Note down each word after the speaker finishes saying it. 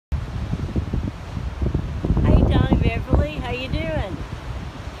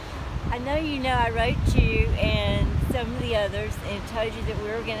I know you know I wrote you and some of the others and told you that we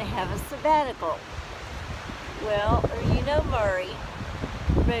were going to have a sabbatical. Well, you know Murray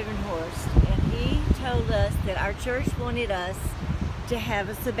Ravenhorst, and he told us that our church wanted us to have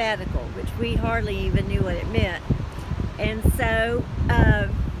a sabbatical, which we hardly even knew what it meant. And so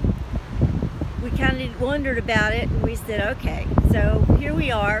we kind of wondered about it, and we said, okay, so here we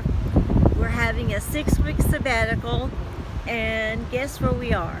are. We're having a 6-week sabbatical, and guess where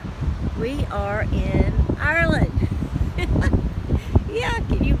we are? We are in Ireland. Yeah,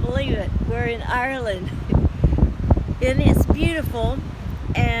 can you believe it? We're in Ireland. And it's beautiful,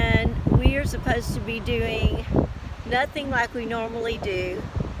 and we are supposed to be doing nothing like we normally do,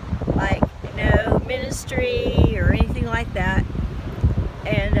 like no ministry or anything like that.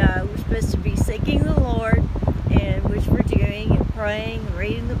 And we're supposed to be seeking the Lord, and which we're doing, and praying and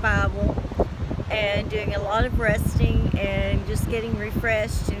reading the Bible, and doing a lot of resting and just getting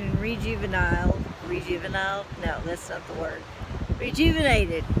refreshed and rejuvenated. No, that's not the word.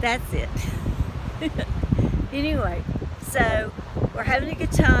 Rejuvenated, that's it. Anyway, so we're having a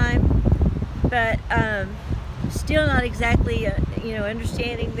good time, but still not exactly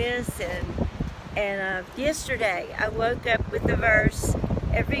understanding this. And yesterday I woke up with the verse,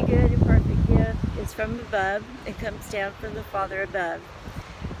 every good and perfect gift is from above and comes down from the Father above.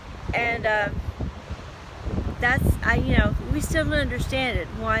 And we still don't understand it,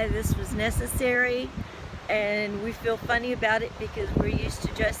 why this was necessary, and we feel funny about it because we're used to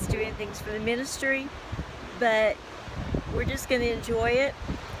just doing things for the ministry, but we're just going to enjoy it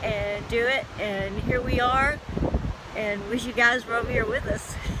and do it, and here we are, and wish you guys were over here with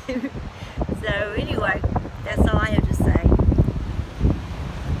us. So anyway, that's all I have to say.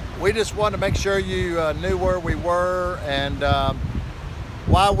 We just wanted to make sure you knew where we were, and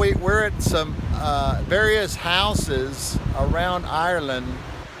while we're at some various houses around Ireland,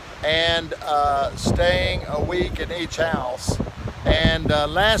 and staying a week in each house. And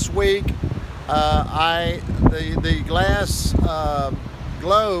last week the glass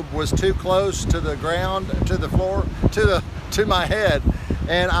globe was too close to the ground, to the floor, to my head,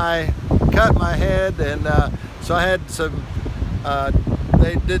 and I cut my head, and so I had some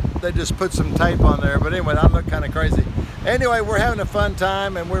they just put some tape on there, but anyway, I look kind of crazy. Anyway, we're having a fun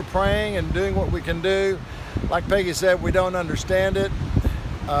time, and we're praying and doing what we can do. Like Peggy said, we don't understand it.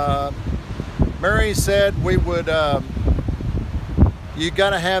 Mary said we would, you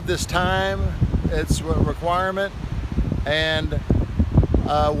gotta have this time, it's a requirement. And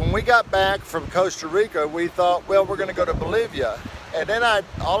when we got back from Costa Rica, we thought, well, we're gonna go to Bolivia. And then I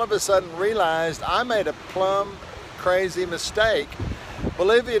all of a sudden realized I made a plumb crazy mistake.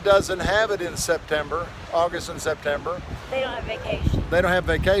 Bolivia doesn't have it in September, August and September. They don't have vacation. They don't have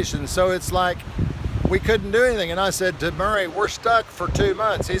vacation, so it's like we couldn't do anything. And I said to Murray, we're stuck for 2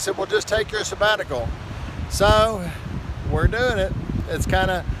 months. He said, well, just take your sabbatical. So we're doing it. It's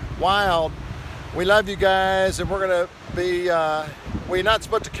kind of wild. We love you guys, and we're gonna be, we're not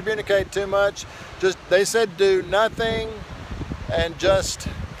supposed to communicate too much. Just, they said do nothing and just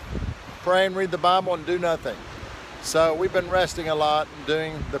pray and read the Bible and do nothing. So we've been resting a lot and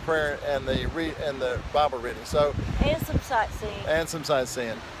doing the prayer and the Bible reading. So, and some sightseeing. And some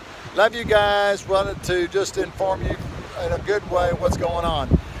sightseeing. Love you guys. Wanted to just inform you in a good way what's going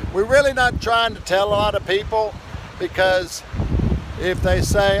on. We're really not trying to tell a lot of people, because if they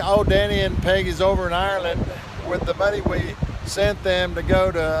say, oh, Danny and Peggy's over in Ireland with the money we sent them to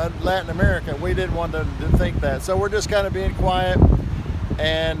go to Latin America, we didn't want them to think that. So we're just kind of being quiet,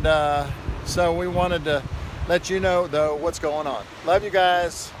 and so we wanted to let you know, though, what's going on. Love you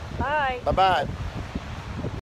guys. Bye. Bye-bye.